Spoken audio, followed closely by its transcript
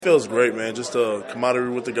Feels great, man. Just a camaraderie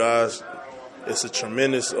with the guys. It's a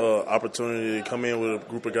tremendous opportunity to come in with a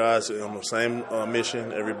group of guys on the same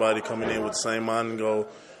mission, everybody coming in with the same mind and goal,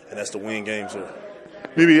 and that's to win games here.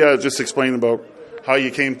 Maybe just explain about how you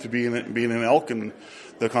came to being an Elk and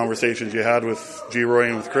the conversations you had with G. Roy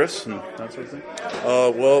and with Chris and that sort of thing.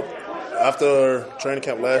 Well, after training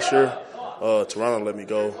camp last year, Toronto let me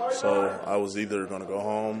go, so I was either going to go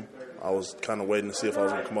home. I was kind of waiting to see if I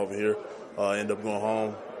was going to come over here. I ended up going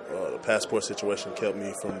home. The passport situation kept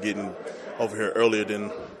me from getting over here earlier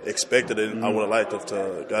than expected, and I would have liked to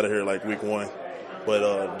have got here like week 1.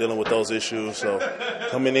 But dealing with those issues, so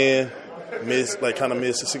coming in, missed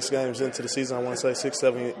 6 games into the season, I want to say 6,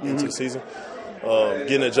 7 into the season,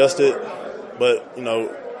 getting adjusted. But,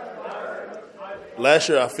 last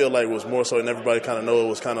year I feel like it was more so, and everybody kind of know it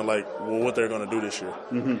was kind of like, well, what they're going to do this year.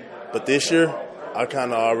 Mm-hmm. But this year, I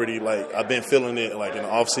kind of already, I've been feeling it, in the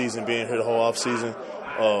off-season, being here the whole off-season.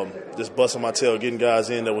 Just busting my tail, getting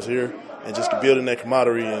guys in that was here, and just building that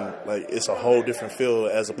camaraderie, and it's a whole different feel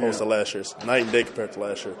as opposed to last year. It's night and day compared to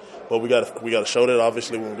last year. But we got to show that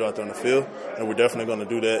obviously when we go out there on the field, and we're definitely going to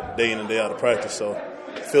do that day in and day out of practice. So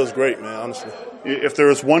it feels great, man. Honestly. If there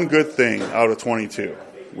was one good thing out of 22,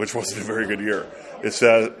 which wasn't a very good year, it's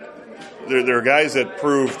that there are guys that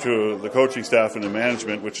prove to the coaching staff and the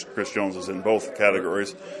management, which Chris Jones is in both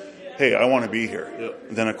categories, hey, I want to be here. Yep.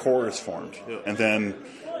 And then a core is formed. Yep. And then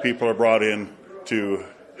people are brought in to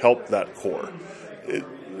help that core.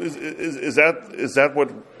 Is that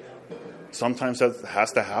what sometimes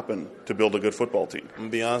has to happen to build a good football team? I'm going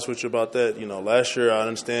to be honest with you about that. Last year I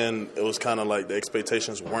understand it was kind of like the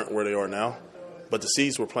expectations weren't where they are now, but the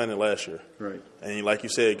seeds were planted last year. Right. And like you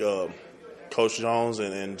said, Coach Jones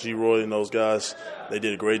and G. Roy and those guys, they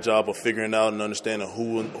did a great job of figuring out and understanding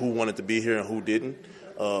who wanted to be here and who didn't.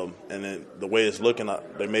 And then the way it's looking,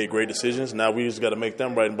 they made great decisions. Now we just got to make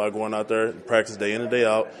them right by going out there and practice day in and day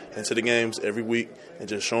out into the games every week and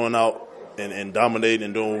just showing out and dominating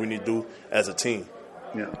and doing what we need to do as a team.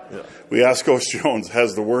 Yeah. We asked Coach Jones,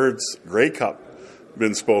 has the words Grey Cup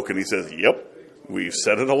been spoken? He says, yep, we've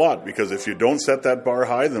said it a lot, because if you don't set that bar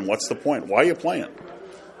high, then what's the point? Why are you playing?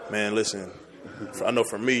 Man, listen, I know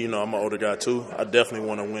for me, I'm an older guy too. I definitely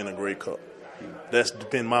want to win a Grey Cup. That's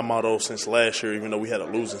been my motto since last year. Even though we had a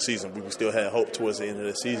losing season, we still had hope towards the end of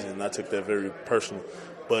the season, and I took that very personal.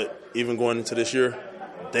 But even going into this year,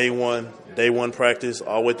 day one practice,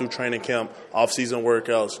 all the way through training camp, off-season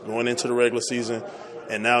workouts, going into the regular season,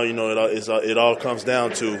 and now it all comes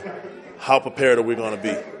down to how prepared are we going to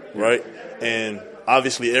be, right? And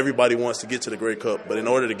obviously, everybody wants to get to the Grey Cup, but in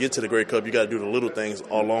order to get to the Grey Cup, you got to do the little things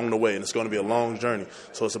along the way, and it's going to be a long journey.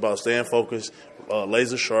 So it's about staying focused,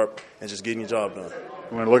 laser sharp, and just getting your job done.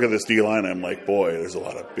 When I look at this D-line, I'm like, boy, there's a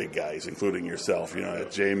lot of big guys, including yourself.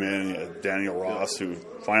 J-Man, Daniel Ross, who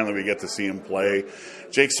finally we get to see him play.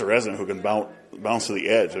 Jake Serezin, who can bounce to the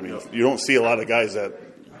edge. I mean, you don't see a lot of guys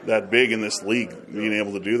that big in this league being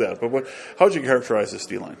able to do that. But how would you characterize this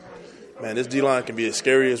D-line? Man, this D-line can be as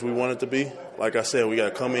scary as we want it to be. Like I said, we got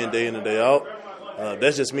to come in and day out.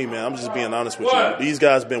 That's just me, man. I'm just being honest with you. These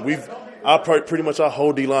guys pretty much our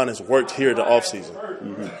whole D-line has worked here the offseason.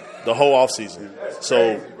 Mm-hmm. The whole offseason.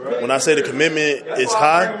 So when I say the commitment is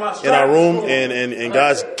high in our room and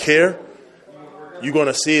guys care, you're going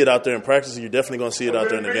to see it out there in practice, and you're definitely going to see it out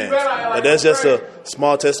there in the games. But that's just a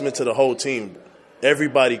small testament to the whole team.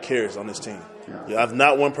 Everybody cares on this team. Yeah, I've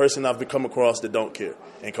not one person I've come across that don't care.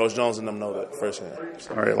 And Coach Jones and them know that firsthand.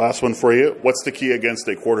 All right, last one for you. What's the key against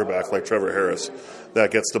a quarterback like Trevor Harris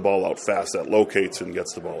that gets the ball out fast, that locates and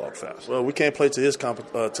gets the ball out fast? Well, we can't play to his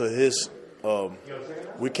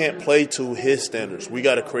we can't play to his standards. We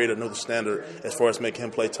got to create another standard as far as making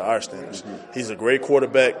him play to our standards. Mm-hmm. He's a great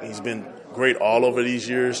quarterback. He's been great all over these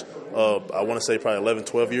years. I want to say probably 11,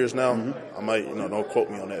 12 years now. Mm-hmm. I might, don't quote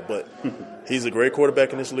me on that, but he's a great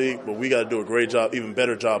quarterback in this league. But we got to do a great job, even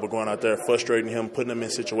better job of going out there, frustrating him, putting him in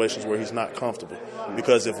situations where he's not comfortable.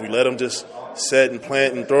 Because if we let him just set and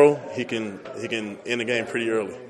plant and throw, he can end the game pretty early.